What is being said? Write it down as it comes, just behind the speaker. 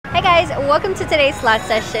guys, welcome to today's slot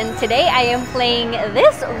session. Today I am playing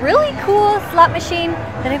this really cool slot machine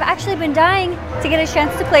that I've actually been dying to get a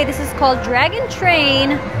chance to play. This is called Dragon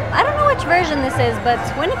Train. I don't know which version this is, but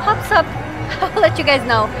when it pops up, I'll let you guys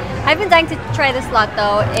know. I've been dying to try this slot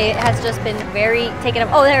though. It has just been very taken up.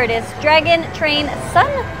 Oh, there it is. Dragon Train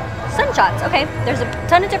Sunshots. Okay, there's a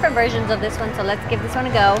ton of different versions of this one, so let's give this one a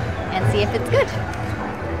go and see if it's good.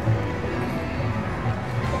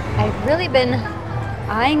 I've really been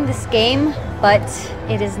eyeing this game, but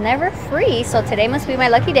it is never free, so today must be my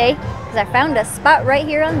lucky day because I found a spot right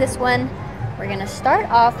here on this one. We're gonna start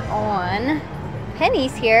off on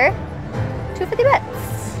pennies here. 250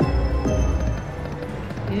 bets.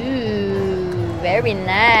 Ooh, very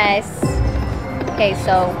nice. Okay,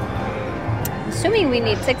 so assuming we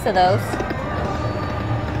need 6 of those.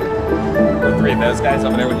 Or 3 of those guys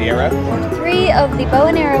over there with the arrow? 3 of the bow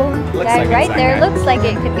and arrow guy right there. Guy. Looks like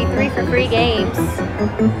it could be 3 for free games.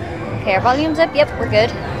 Okay, our volume's up. Yep, we're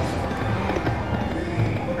good.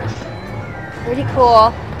 Pretty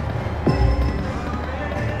cool.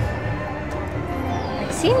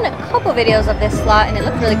 I've seen a couple videos of this slot and it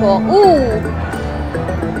looked really cool. Ooh!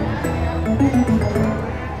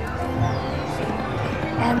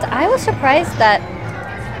 And I was surprised that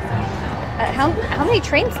how many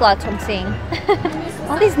train slots I'm seeing.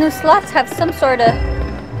 All these new slots have some sort of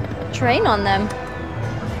train on them.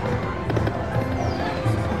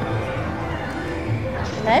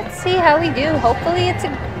 Let's see how we do. Hopefully it's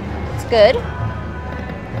good.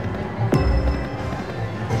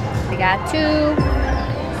 We got 2.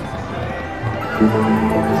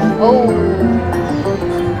 Oh.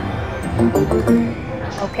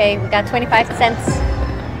 Okay, we got 25 cents.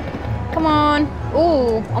 Come on.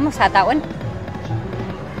 Ooh, almost had that one.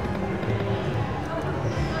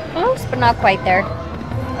 Close, but not quite there.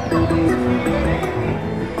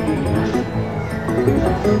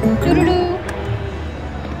 Doo-doo-doo.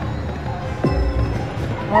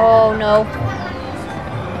 Oh, no.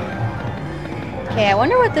 Okay, I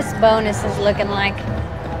wonder what this bonus is looking like.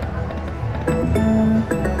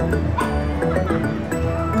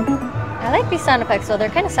 I like these sound effects, though. They're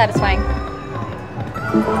kind of satisfying.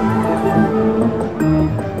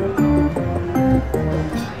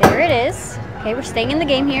 There it is. Okay, we're staying in the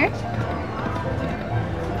game here.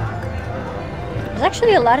 There's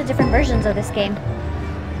actually a lot of different versions of this game.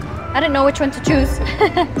 I didn't know which one to choose.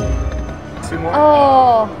 2 more?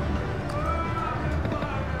 Oh.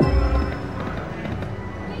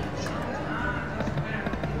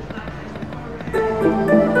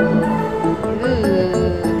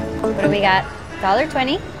 Ooh. What do we got?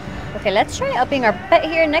 $1.20. Okay, let's try upping our bet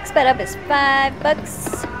here. Next bet up is $5.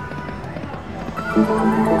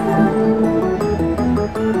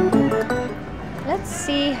 Let's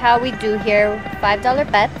see how we do here.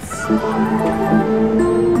 $5 bets.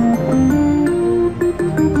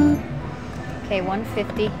 Okay,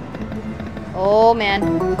 150. Oh man.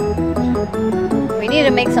 We need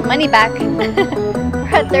to make some money back. We're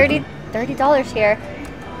at $30 here.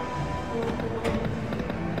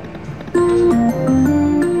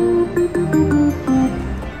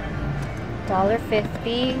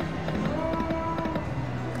 $1.50.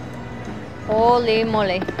 Holy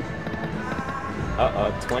moly.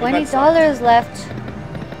 Uh-oh, $20 left.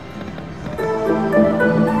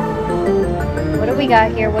 What do we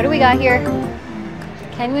got here? What do we got here?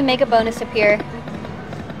 Can we make a bonus appear?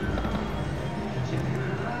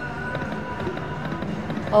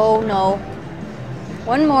 Oh no.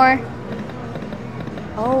 One more.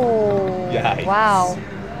 Oh. Yikes. Wow.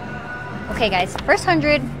 Okay guys, first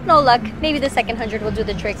 100, no luck. Maybe the second 100 will do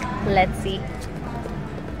the trick. Let's see.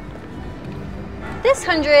 This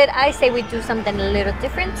 100, I say we do something a little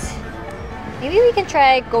different. Maybe we can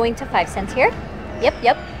try going to 5 cents here.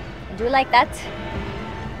 Yep. I do like that.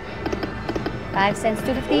 5 cents,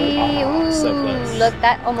 250. Ooh, so close. Look,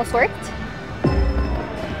 that almost worked.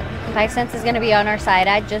 5 cents is gonna be on our side.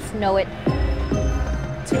 I just know it.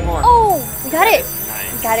 2 more. Oh, we got it.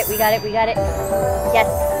 Nice. We got it. Yes,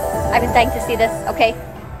 I've been dying to see this. Okay,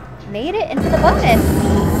 made it into the bonus.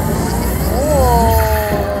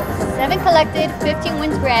 Oh, 7 collected, 15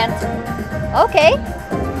 wins grand. Okay,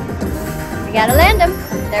 we gotta land them.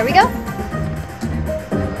 There we go.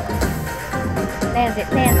 Lands it.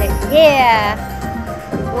 Yeah.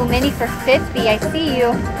 Oh, mini for 50. I see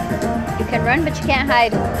you. You can run, but you can't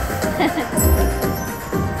hide.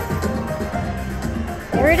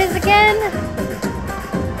 There it is again.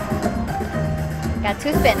 Got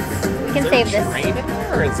 2 spins. We can save this. Train in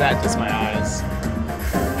there, or is that just my eyes?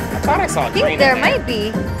 I thought I saw a I train think in there might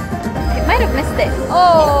be. It might have missed it.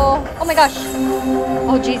 Oh my gosh.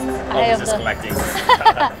 Oh jeez. Oh, I was just collecting.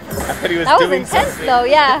 thought he was That was doing intense something. though,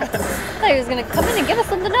 yeah. I thought he was gonna come in and give us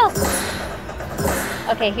something else.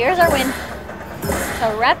 Okay, here's our win.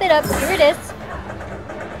 So wrap it up, here it is.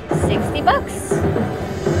 60 bucks.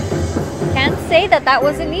 Can't say that that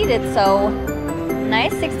wasn't needed, so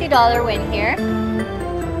nice $60 win here.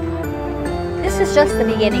 This is just the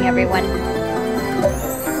beginning, everyone.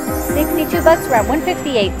 62 bucks, we're at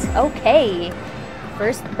 158. Okay.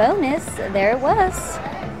 First bonus, there it was.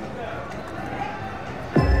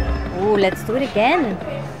 Ooh, let's do it again.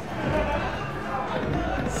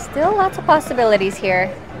 Still lots of possibilities here.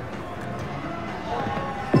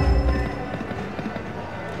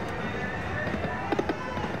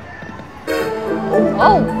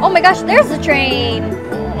 Oh my gosh, there's the train.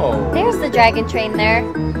 Oh. There's the dragon train there.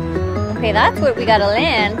 Okay, that's what we gotta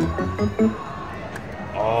land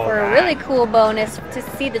Oh, for a really cool bonus to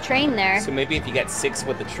see the train there. So maybe if you get 6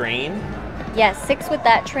 with the train. Yes, 6 with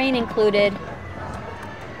that train included.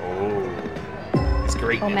 Oh. It's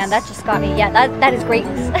greatness. Oh man, that just got me. Yeah, that is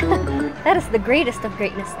greatness. That is the greatest of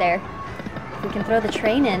greatness there. We can throw the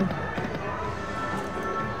train in.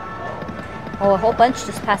 Oh, a whole bunch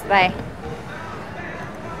just passed by.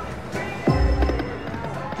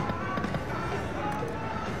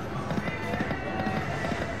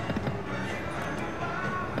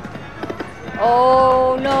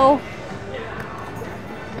 Oh no.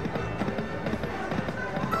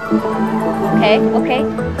 Okay, okay.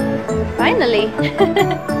 Finally.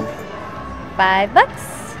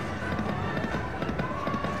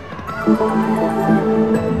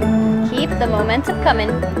 $5. Keep the momentum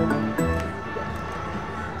coming.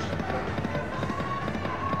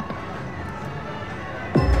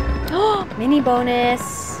 Oh, mini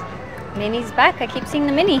bonus. Mini's back. I keep seeing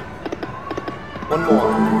the mini. One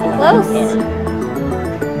more. Close.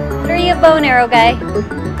 3 of bow and arrow guy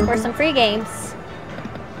for some free games.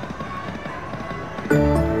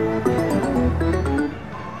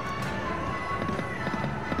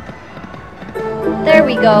 There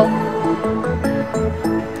we go.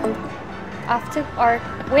 Off to our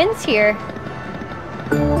wins here.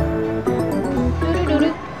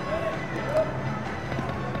 Doo-doo-doo-doo.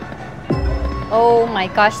 Oh my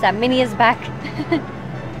gosh, that mini is back.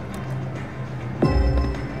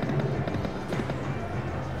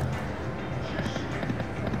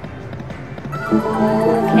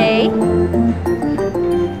 Okay.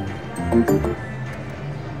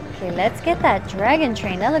 Okay, let's get that dragon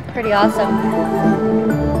train. That looked pretty awesome.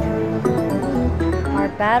 Our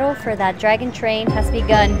battle for that dragon train has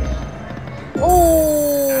begun.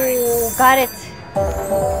 Oh, got it.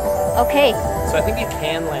 Okay. So I think you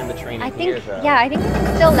can land the train in here, though. Yeah, I think we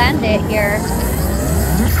can still land it here.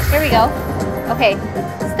 Here we go. Okay,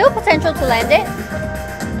 still potential to land it.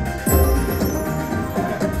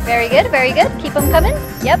 Very good, very good. Keep them coming.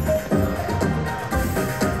 Yep.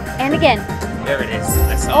 And again. There it is.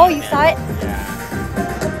 I saw Oh, it. you saw it? Yeah.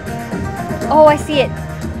 Oh, I see it.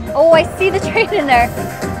 Oh, I see the train in there.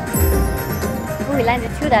 Oh, we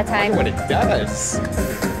landed 2 that I time. wonder what it does.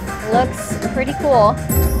 Looks pretty cool.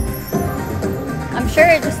 I'm sure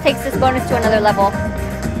it just takes this bonus to another level.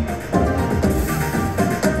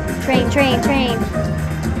 Train, train, train.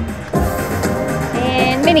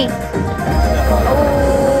 And mini.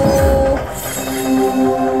 Oh.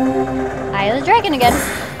 Eye of the dragon again.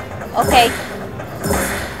 Okay.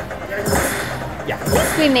 Yeah. At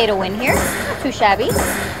least we made a win here. Not too shabby.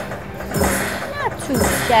 Not too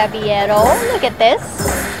shabby at all. Look at this.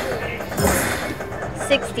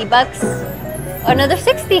 60 bucks. Another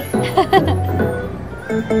 60.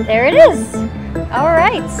 There it is. All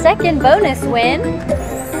right, second bonus win.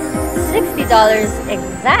 $60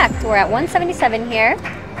 exact. We're at 177 here.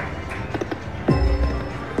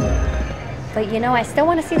 But you know, I still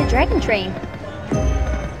want to see the dragon train.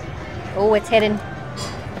 Oh, it's hidden.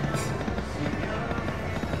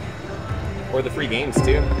 Or the free games,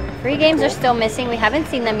 too. Free games are still missing. We haven't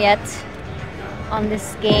seen them yet on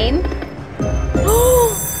this game.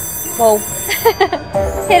 Whoa.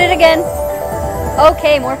 Hit it again.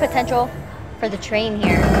 Okay, more potential for the train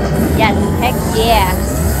here. Yes, heck yeah.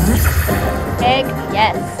 Heck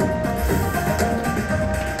yes.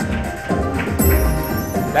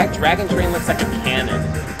 That dragon train looks like a cannon.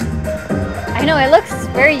 I know, it looks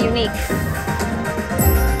very unique.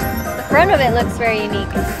 The front of it looks very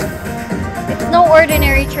unique. It's no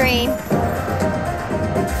ordinary train.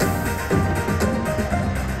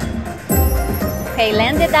 Okay,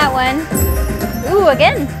 landed that one. Ooh,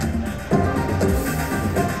 again.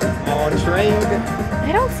 On train.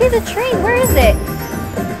 I don't see the train. Where is it?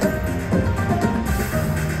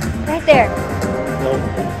 Right there. Nope.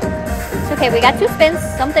 It's okay, we got 2 spins.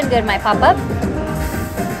 Something good might pop up.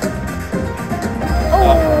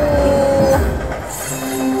 Oh!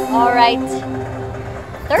 All right.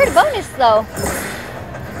 Third bonus though.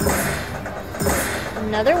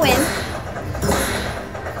 Another win.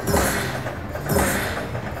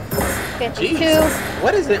 Jeez, 52.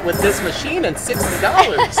 what is it with this machine and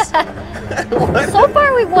 $60? So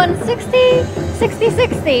far we've won 60, 60,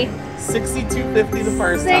 60. 62.50 the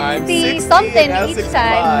first time. 60 60 something and now each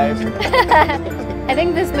 65. I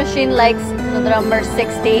think this machine likes the number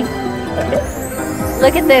 60.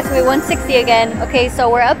 Look at this, we won 60 again. Okay, so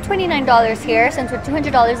we're up $29 here since we're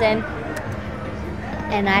 $200 in.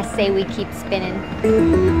 And I say we keep spinning.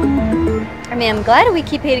 I mean, I'm glad we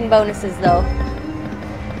keep hitting bonuses though.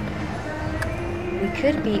 We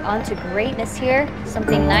could be onto greatness here.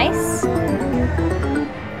 Something nice.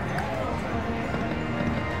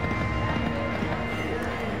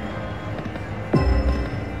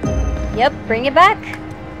 Yep, bring it back.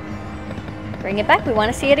 Bring it back. We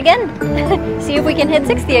want to see it again. See if we can hit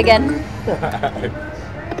 60 again.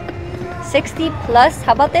 60 plus.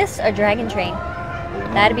 How about this? A dragon train.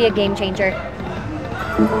 That'd be a game changer.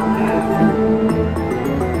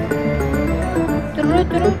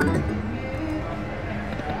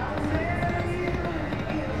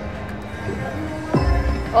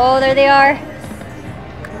 Oh, there they are.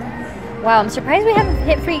 Wow, I'm surprised we haven't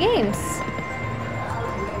hit free games.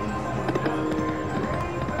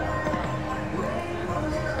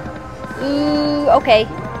 Ooh, okay.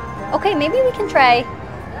 Okay, maybe we can try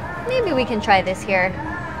this here.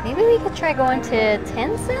 Maybe we could try going to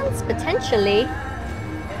 10 cents, potentially.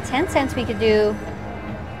 10 cents we could do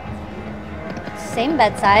same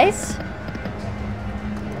bet size.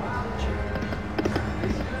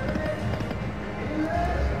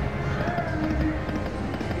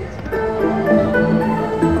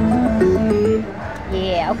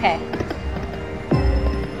 Yeah, okay.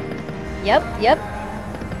 Yep.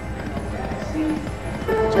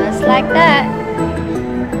 Just like that.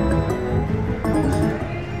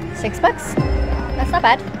 $6. That's not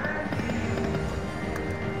bad.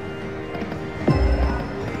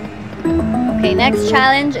 Okay, next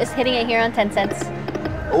challenge is hitting it here on 10 cents.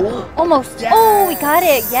 Oh, Almost. yes. Oh, we got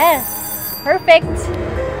it. Yes. Perfect.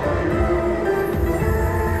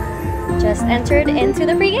 Just entered into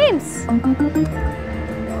the free games.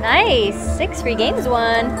 Nice. 6 free games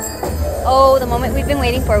won. Oh, the moment we've been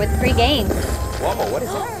waiting for with free games. whoa, what is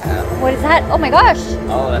that? What is that? Oh my gosh.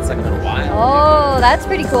 Oh, that's like a little wild. Oh, that's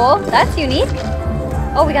pretty cool. That's unique.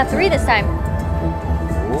 Oh, we got 3 this time.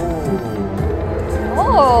 Ooh.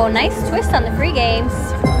 Oh, nice twist on the free games.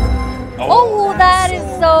 Oh, that is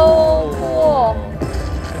so cool.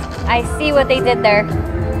 I see what they did there.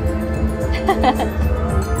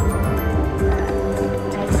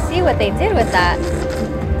 I see what they did with that.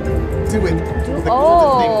 Do it. The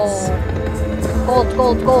Oh. golden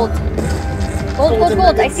Gold. Golden Gold. I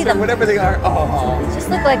nuggets see or them. whatever they are. Oh, Just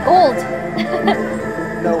look like gold.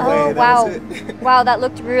 no way. Oh, That wow. was it. Wow, that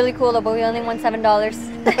looked really cool, though, but we only won $7.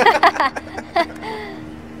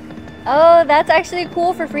 Oh, that's actually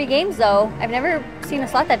cool for free games, though. I've never seen a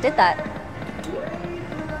slot that did that.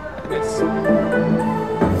 Yes.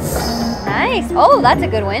 Nice. Oh, that's a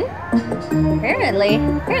good win. Apparently,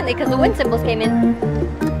 because the win symbols came in.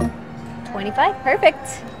 25.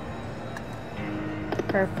 Perfect.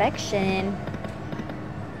 Perfection.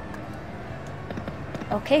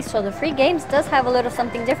 Okay, so the free games does have a little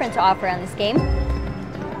something different to offer on this game.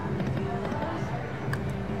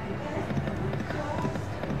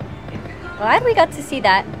 Glad we got to see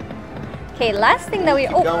that. Okay, last thing that we...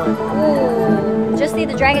 Keep going. Ooh, just need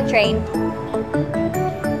the dragon train.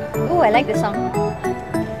 Ooh, I like this song.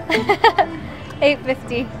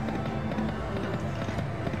 850.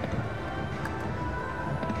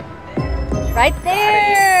 Right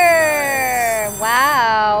there!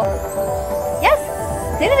 Wow. Yes!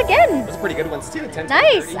 Did it again! Those pretty good ones too. 10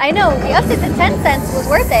 Nice! 30. I know. We upped it to 10 cents. Was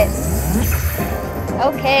worth it.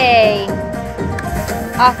 Okay.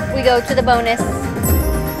 Off we go to the bonus.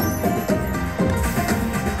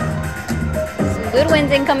 Some good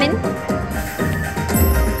wins incoming. Ooh,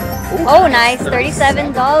 Oh, nice.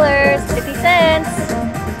 $37. 50 cents.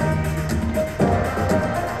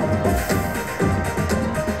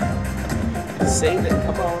 Save it.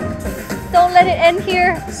 Come on. Don't let it end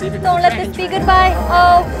here. Save it for Don't the let dragon this be train. goodbye.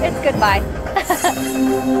 Oh, it's goodbye.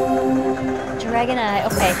 Dragon Eye.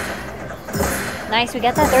 Okay. Nice. We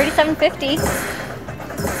got that $37.50.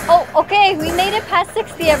 Oh, okay. We made it past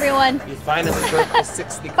 60, everyone. You finally broke the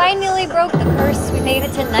 60. Finally broke the curse. We made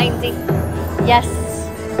it to 90. Yes.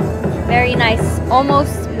 Very nice.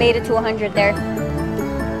 Almost made it to 100 there.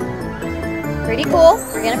 Pretty cool.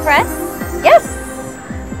 We're gonna press. Yes!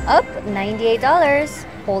 Up $98.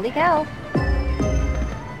 Holy cow.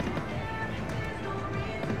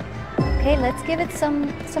 Okay, let's give it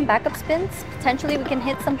some backup spins. Potentially we can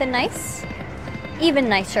hit something nice. Even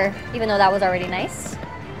nicer, even though that was already nice.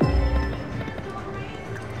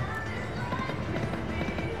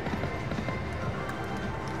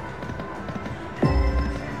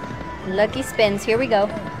 Lucky spins, here we go.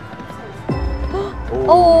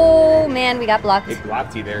 Oh man, we got blocked. It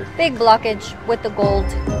blocked you there. Big blockage with the gold.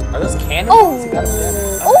 Are those cannons?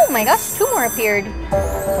 Oh my gosh, 2 more appeared.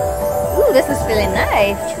 Ooh, this is feeling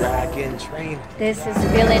nice. Dragon train. This is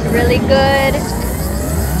feeling really good.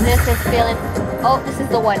 This is feeling... Oh, this is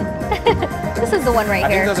the one. This is the one right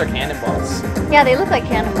here. I think those are cannonballs. Yeah, they look like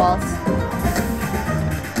cannonballs.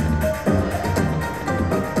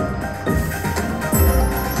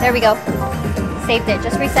 There we go. Saved it.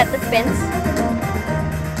 Just reset the spins.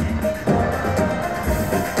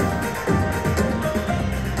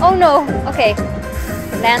 Oh no. Okay.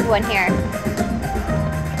 Land one here.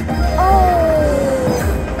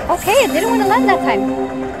 Oh. Okay, it didn't want to land that time.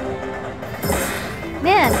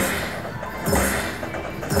 Man.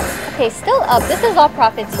 Okay, still up. This is all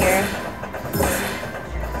profits here.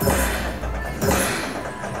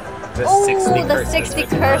 The 60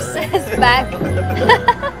 curse is back.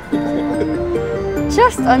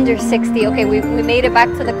 Just under 60. Okay, we made it back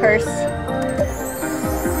to the curse.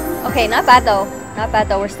 Okay, not bad though. Not bad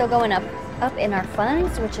though. We're still going up in our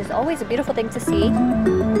funds, which is always a beautiful thing to see.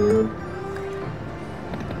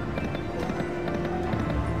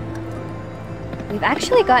 We've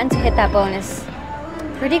actually gotten to hit that bonus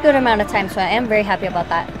pretty good amount of time, so I am very happy about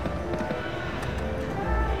that.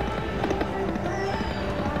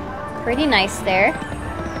 Pretty nice there.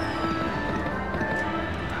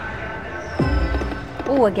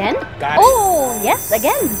 Oh, again? Got it. Oh, yes,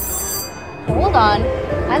 again. Hold on.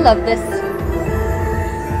 I love this.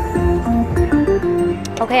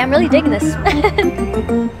 Okay, I'm really digging this.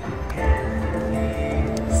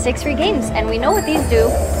 6 free games, and we know what these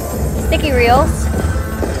do. Sticky reels.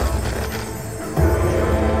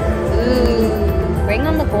 Ooh, bring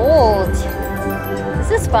on the gold.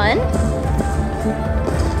 This is fun.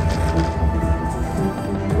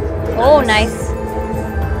 Oh, nice.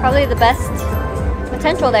 Probably the best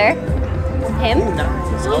potential there. Him. Ooh,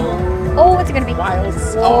 nice. Oh, what's it gonna be?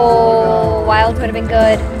 Wilds. Oh, Wilds would have been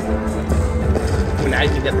good. Ooh, now you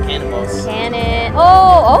can get the cannonballs. Cannon.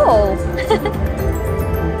 Oh.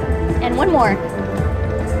 And one more.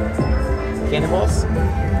 Cannonballs.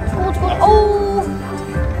 Gold. Oh.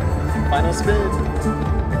 Final spin.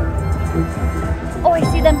 Oh, I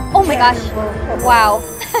see them. Oh my gosh. Wow.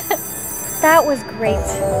 That was great.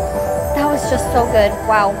 That was just so good.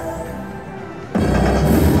 Wow.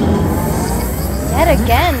 Yet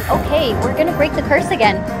again. Okay, we're gonna break the curse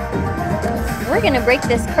again. We're gonna break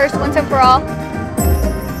this curse once and for all.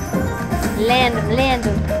 Land.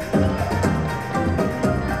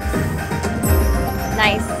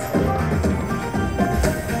 Nice.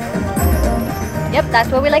 Yep, that's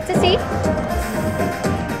what we like to see.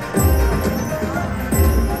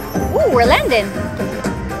 Ooh, we're landing.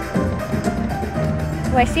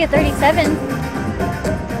 Oh, I see a 37.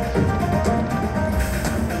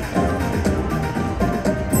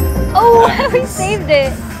 Oh, nice. We saved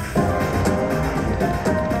it.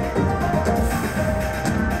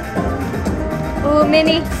 Ooh,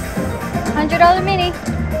 mini. $100 mini.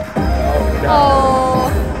 Oh, no.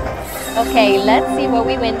 Oh. Okay, let's see what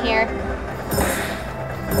we win here.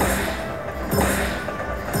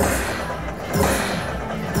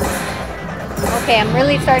 Okay, I'm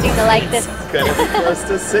really starting to like this. Gonna be close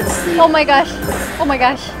to 60. Oh my gosh. Oh my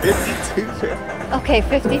gosh. 52. Okay,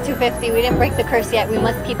 52.50. We didn't break the curse yet. We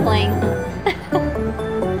must keep playing.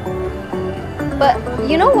 But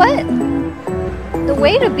you know what? The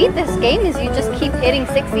way to beat this game is you just keep hitting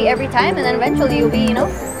 60 every time, and then eventually you'll be, you know,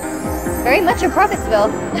 very much in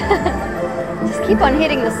Profitsville. Just keep on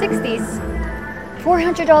hitting the 60s.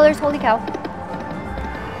 $400. Holy cow.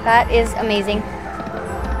 That is amazing.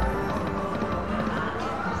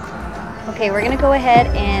 Okay, we're gonna go ahead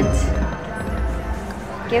and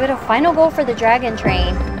give it a final go for the Dragon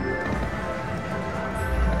Train.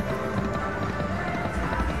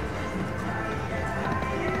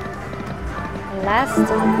 Last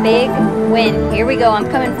big win. Here we go. I'm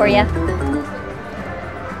coming for you.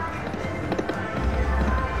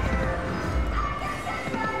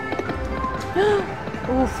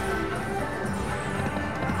 Oof.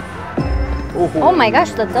 Ooh. Oh my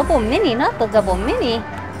gosh, the double mini, not the double mini.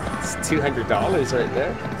 It's $200 right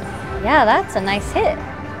there. Yeah, that's a nice hit.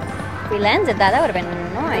 If we landed that, that would have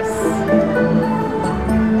been nice.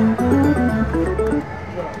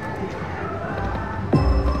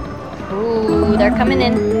 Ooh, they're coming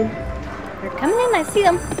in. They're coming in, I see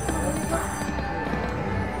them.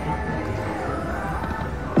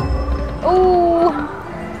 Oh.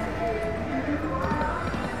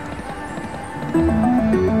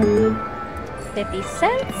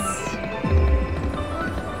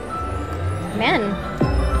 $0.50. Man.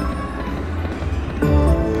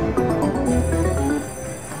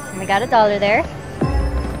 We got $1 there.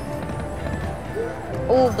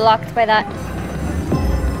 Oh, blocked by that.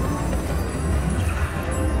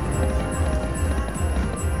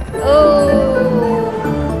 Oh.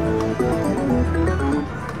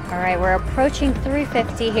 All right, we're approaching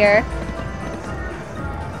 350 here.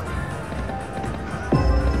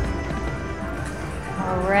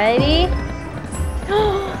 Alrighty.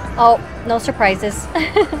 Oh, no surprises.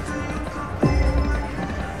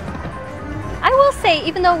 I will say,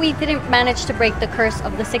 even though we didn't manage to break the curse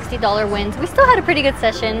of the $60 wins, we still had a pretty good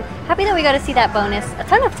session. Happy that we got to see that bonus a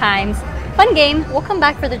ton of times. Fun game. We'll come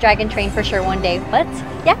back for the Dragon Train for sure one day. But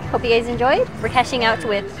yeah, hope you guys enjoyed. We're cashing out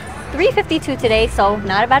with 352 today, so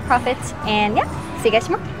not a bad profit. And yeah, see you guys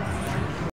tomorrow.